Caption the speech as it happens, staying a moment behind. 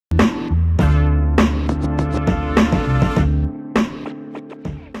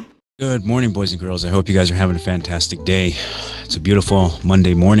Good morning, boys and girls. I hope you guys are having a fantastic day. It's a beautiful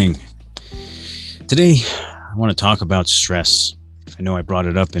Monday morning. Today, I want to talk about stress. I know I brought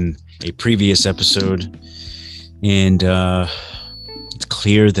it up in a previous episode, and it's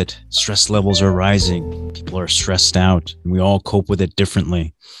clear that stress levels are rising. People are stressed out, and we all cope with it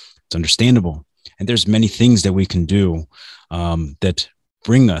differently. It's understandable. And there's many things that we can do that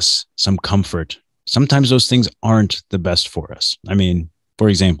bring us some comfort. Sometimes those things aren't the best for us. For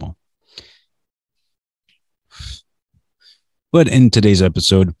example, but in today's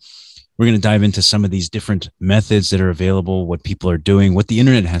episode, we're going to dive into some of these different methods that are available, what people are doing, what the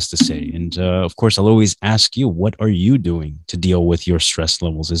internet has to say. And of course, I'll always ask you, what are you doing to deal with your stress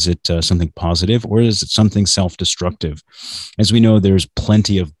levels? Is it something positive or is it something self-destructive? As we know, there's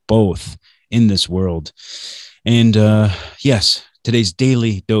plenty of both in this world. And yes, today's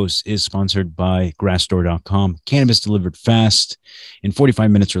daily dose is sponsored by grassdoor.com. Cannabis delivered fast in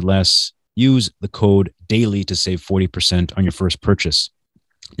 45 minutes or less. Use the code DAILY to save 40% on your first purchase.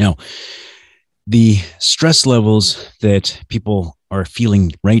 Now, the stress levels that people are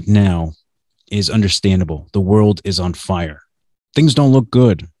feeling right now is understandable. The world is on fire. Things don't look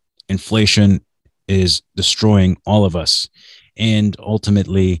good. Inflation is destroying all of us. And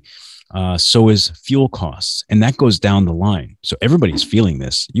ultimately, so is fuel costs. And that goes down the line. So everybody's feeling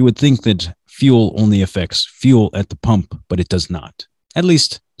this. You would think that fuel only affects fuel at the pump, but it does not. At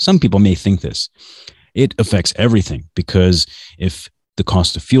least some people may think this. It affects everything because if the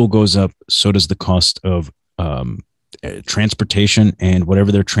cost of fuel goes up, so does the cost of transportation and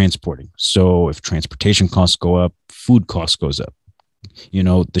whatever they're transporting. So if transportation costs go up, food costs goes up. You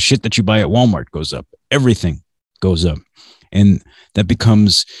know, the shit that you buy at Walmart goes up. Everything goes up. And that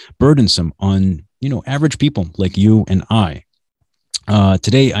becomes burdensome on, average people like you and I.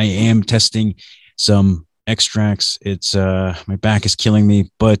 Today, I am testing some extracts. It's my back is killing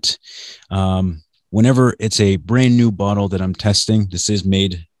me, but whenever it's a brand new bottle that I'm testing, this is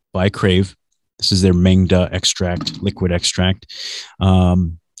made by Crave. This is their Mangda extract, liquid extract.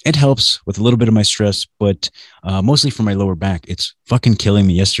 It helps with a little bit of my stress, but mostly for my lower back. It's fucking killing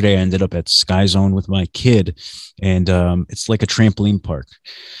me. Yesterday, I ended up at Sky Zone with my kid, and it's like a trampoline park.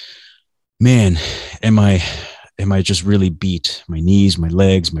 Man, am I just really beat? My knees, my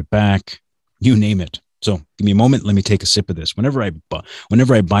legs, my back, you name it. So give me a moment. Let me take a sip of this. Whenever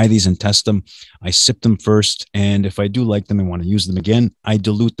I buy these and test them, I sip them first. And if I do like them and want to use them again, I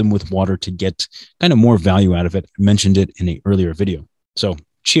dilute them with water to get kind of more value out of it. I mentioned it in an earlier video. So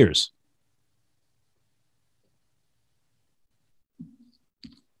cheers.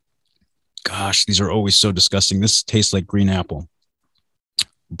 Gosh, these are always so disgusting. This tastes like green apple,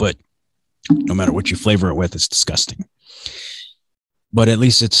 but no matter what you flavor it with, it's disgusting. But at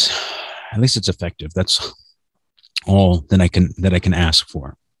least it's effective. That's all that I can ask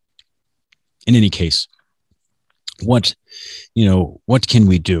for. In any case, what can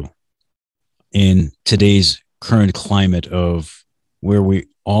we do in today's current climate of where we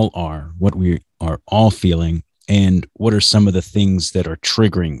all are, what we are all feeling, and what are some of the things that are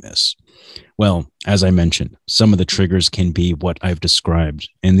triggering this? Well, as I mentioned, some of the triggers can be what I've described,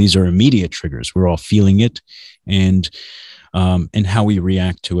 and these are immediate triggers. We're all feeling it, and how we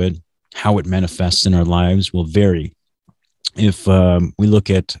react to it, how it manifests in our lives will vary. If we look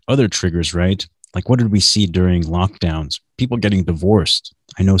at other triggers, right? Like what did we see during lockdowns? People getting divorced.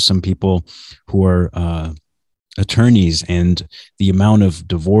 I know some people who are attorneys, and the amount of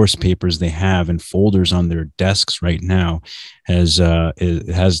divorce papers they have and folders on their desks right now has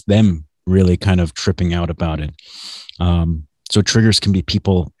them really kind of tripping out about it. So triggers can be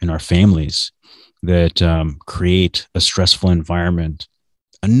people in our families that create a stressful environment.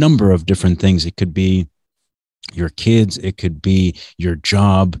 A number of different things. It could be your kids. It could be your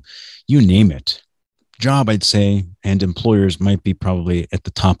job. You name it. Job, I'd say, and employers might be probably at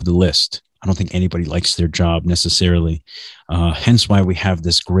the top of the list. I don't think anybody likes their job necessarily. Hence why we have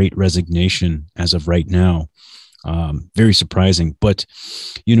this great resignation as of right now. Very surprising. But,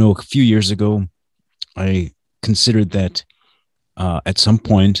 a few years ago, I considered that at some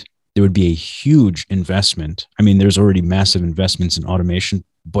point, there would be a huge investment. I mean, there's already massive investments in automation,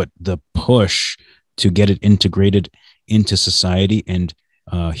 but the push to get it integrated into society and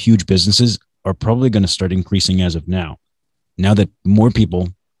huge businesses are probably going to start increasing as of now. Now that more people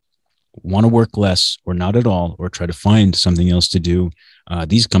want to work less or not at all, or try to find something else to do,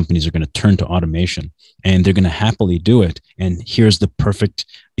 these companies are going to turn to automation, and they're going to happily do it. And here's the perfect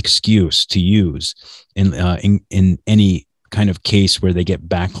excuse to use in any kind of case where they get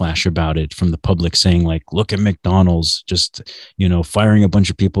backlash about it from the public, saying like, look at McDonald's just, firing a bunch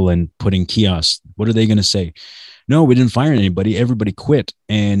of people and putting kiosks. What are they going to say? No, we didn't fire anybody. Everybody quit,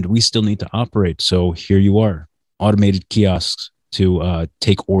 and we still need to operate. So here you are, automated kiosks to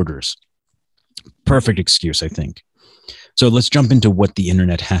take orders. Perfect excuse, I think. So let's jump into what the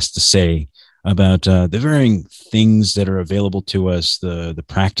internet has to say about the varying things that are available to us, the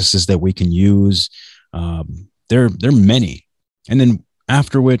practices that we can use. They're many, and then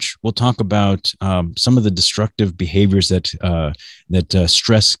after which we'll talk about some of the destructive behaviors that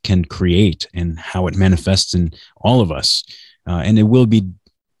stress can create and how it manifests in all of us. And it will be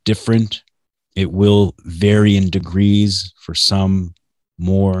different. It will vary in degrees, for some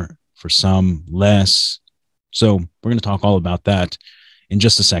more, for some less. So we're going to talk all about that in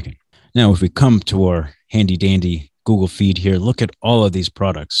just a second. Now, if we come to our handy dandy Google feed here, look at all of these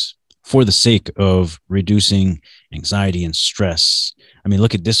products for the sake of reducing anxiety and stress. I mean,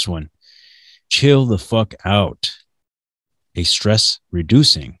 look at this one. Chill the fuck out. A stress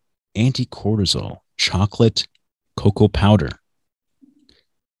reducing anti-cortisol chocolate cocoa powder.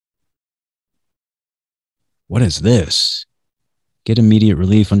 What is this? Get immediate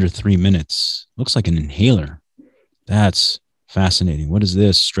relief under 3 minutes. Looks like an inhaler. That's fascinating. What is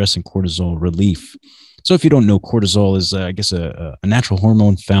this? Stress and cortisol relief. So if you don't know, cortisol is, I guess, a natural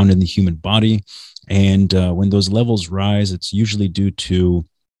hormone found in the human body. And when those levels rise, it's usually due to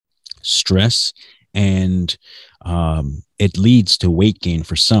stress, and it leads to weight gain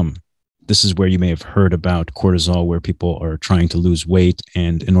for some. This is where you may have heard about cortisol, where people are trying to lose weight,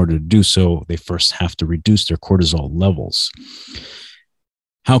 and in order to do so, they first have to reduce their cortisol levels.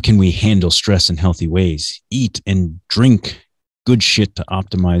 How can we handle stress in healthy ways? Eat and drink good shit to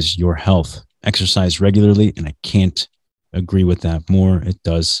optimize your health. Exercise regularly, and I can't agree with that more. It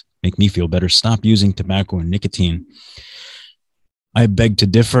does make me feel better. Stop using tobacco and nicotine. I beg to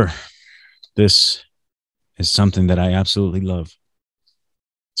differ. This is something that I absolutely love,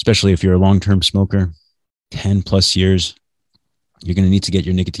 especially if you're a long-term smoker, 10 plus years. You're going to need to get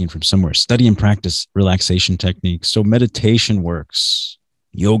your nicotine from somewhere. Study and practice relaxation techniques. So meditation works,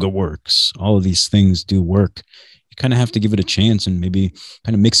 yoga works, all of these things do work. You kind of have to give it a chance and maybe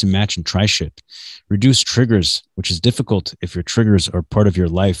kind of mix and match and try shit. Reduce triggers, which is difficult if your triggers are part of your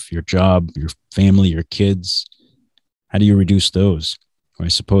life, your job, your family, your kids. How do you reduce those? Or I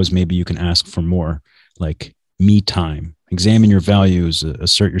suppose maybe you can ask for more, like me time. Examine your values,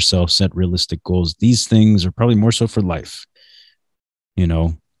 assert yourself, set realistic goals. These things are probably more so for life. You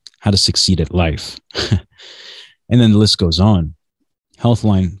know, how to succeed at life. And then the list goes on.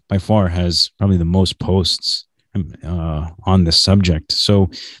 Healthline by far has probably the most posts on this subject. So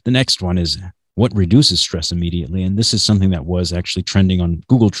the next one is what reduces stress immediately. And this is something that was actually trending on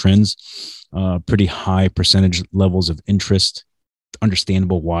Google Trends, pretty high percentage levels of interest.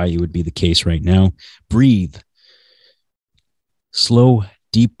 Understandable why it would be the case right now. Breathe. Slow,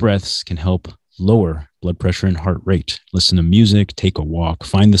 deep breaths can help lower blood pressure and heart rate. Listen to music, take a walk,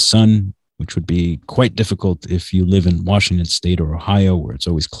 find the sun, which would be quite difficult if you live in Washington State or Ohio, where it's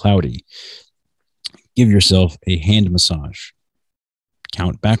always cloudy. Give yourself a hand massage.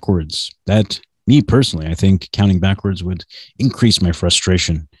 Count backwards. That, me personally, I think counting backwards would increase my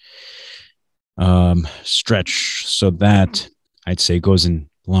frustration. Stretch. So that, I'd say, goes in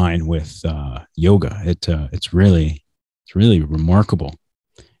line with yoga. It's really remarkable.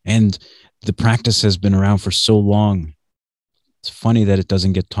 And the practice has been around for so long. It's funny that it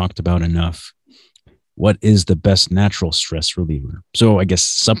doesn't get talked about enough. What is the best natural stress reliever? So I guess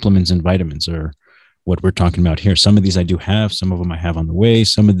supplements and vitamins are what we're talking about here. Some of these I do have, some of them I have on the way.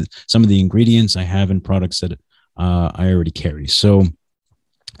 Some of the ingredients I have in products that I already carry. So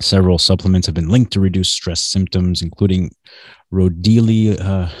several supplements have been linked to reduce stress symptoms, including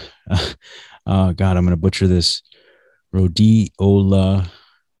Rhodiola. God, I'm going to butcher this. Rhodiola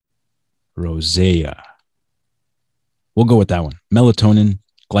rosea. We'll go with that one. Melatonin,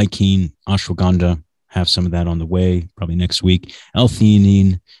 glycine, ashwagandha. Have some of that on the way, probably next week.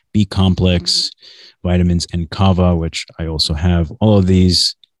 L-theanine, B-complex, vitamins, and kava, which I also have. All of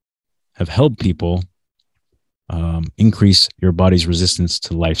these have helped people increase your body's resistance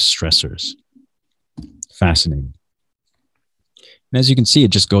to life stressors. Fascinating. And as you can see,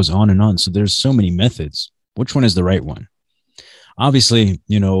 it just goes on and on. So there's so many methods. Which one is the right one? Obviously,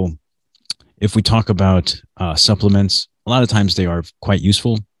 you know, if we talk about supplements, a lot of times they are quite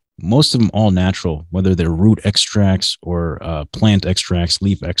useful. Most of them all natural, whether they're root extracts or plant extracts,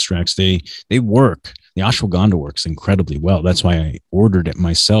 leaf extracts, they work. The ashwagandha works incredibly well. That's why I ordered it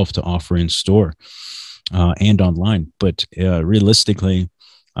myself to offer in store and online. But realistically,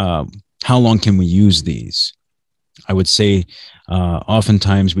 how long can we use these? I would say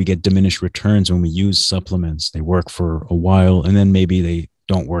oftentimes we get diminished returns when we use supplements. They work for a while and then maybe they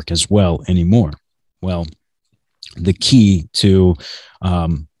don't work as well anymore. Well, the key to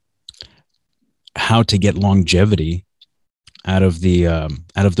um, how to get longevity out of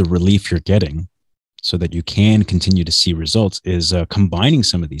the relief you're getting so that you can continue to see results is combining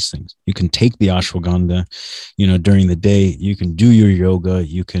some of these things. You can take the ashwagandha, during the day. You can do your yoga.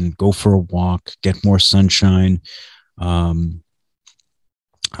 You can go for a walk, get more sunshine, um,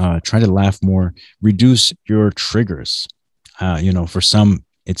 try to laugh more, reduce your triggers. For some,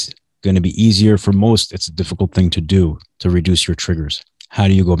 it's going to be easier. For most, it's a difficult thing to do, to reduce your triggers. How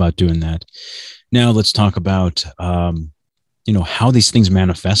do you go about doing that? Now let's talk about, how these things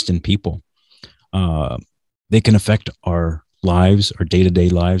manifest in people. Uh, they can affect our lives, our day-to-day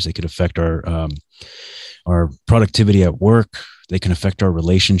lives. They could affect our productivity at work. They can affect our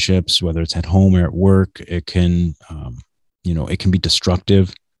relationships, whether it's at home or at work. It can, it can be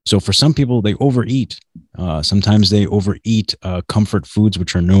destructive. So for some people, they overeat. Sometimes they overeat comfort foods,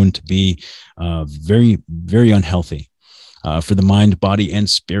 which are known to be very, very unhealthy for the mind, body, and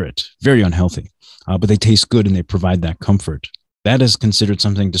spirit. Very unhealthy, but they taste good and they provide that comfort. That is considered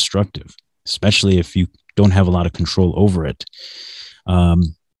something destructive, especially if you don't have a lot of control over it.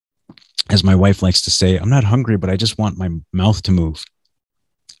 As my wife likes to say, I'm not hungry, but I just want my mouth to move.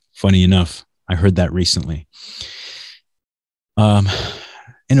 Funny enough, I heard that recently.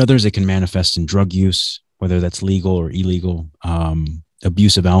 In others, it can manifest in drug use, whether that's legal or illegal.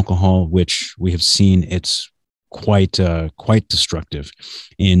 Abuse of alcohol, which we have seen, it's quite destructive.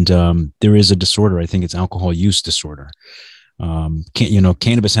 And there is a disorder. I think it's alcohol use disorder.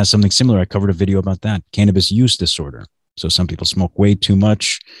 Cannabis has something similar. I covered a video about that. Cannabis use disorder. So some people smoke way too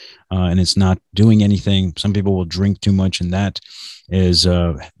much and it's not doing anything. Some people will drink too much, and that is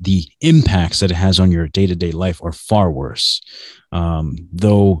the impacts that it has on your day-to-day life are far worse.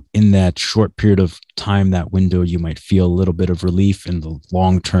 Though in that short period of time, that window, you might feel a little bit of relief. In the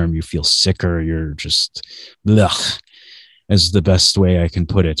long term, you feel sicker. You're just, blech, is the best way I can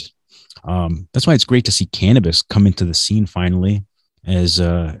put it. That's why it's great to see cannabis come into the scene finally as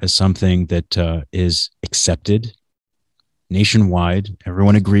something that is accepted nationwide.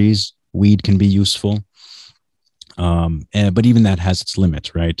 Everyone agrees weed can be useful, but even that has its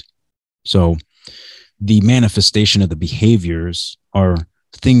limits, right? So the manifestation of the behaviors are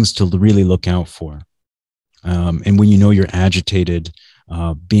things to really look out for. And when you're agitated,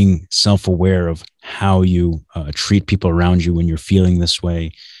 being self-aware of how you treat people around you when you're feeling this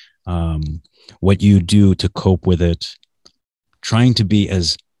way, what you do to cope with it, trying to be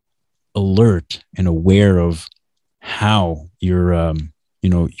as alert and aware of how you're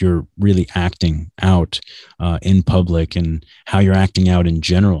really acting out in public, and how you're acting out in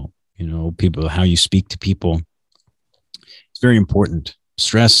general. People, how you speak to people. It's very important.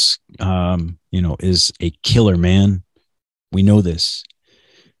 Stress, is a killer, man. We know this.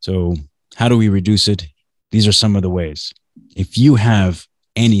 So how do we reduce it? These are some of the ways. If you have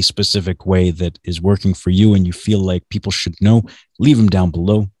any specific way that is working for you and you feel like people should know, leave them down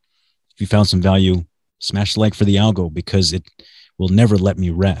below. If you found some value, smash the like for the algo, because it will never let me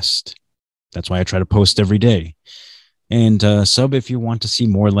rest. That's why I try to post every day. And sub if you want to see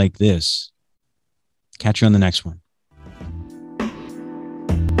more like this. Catch you on the next one.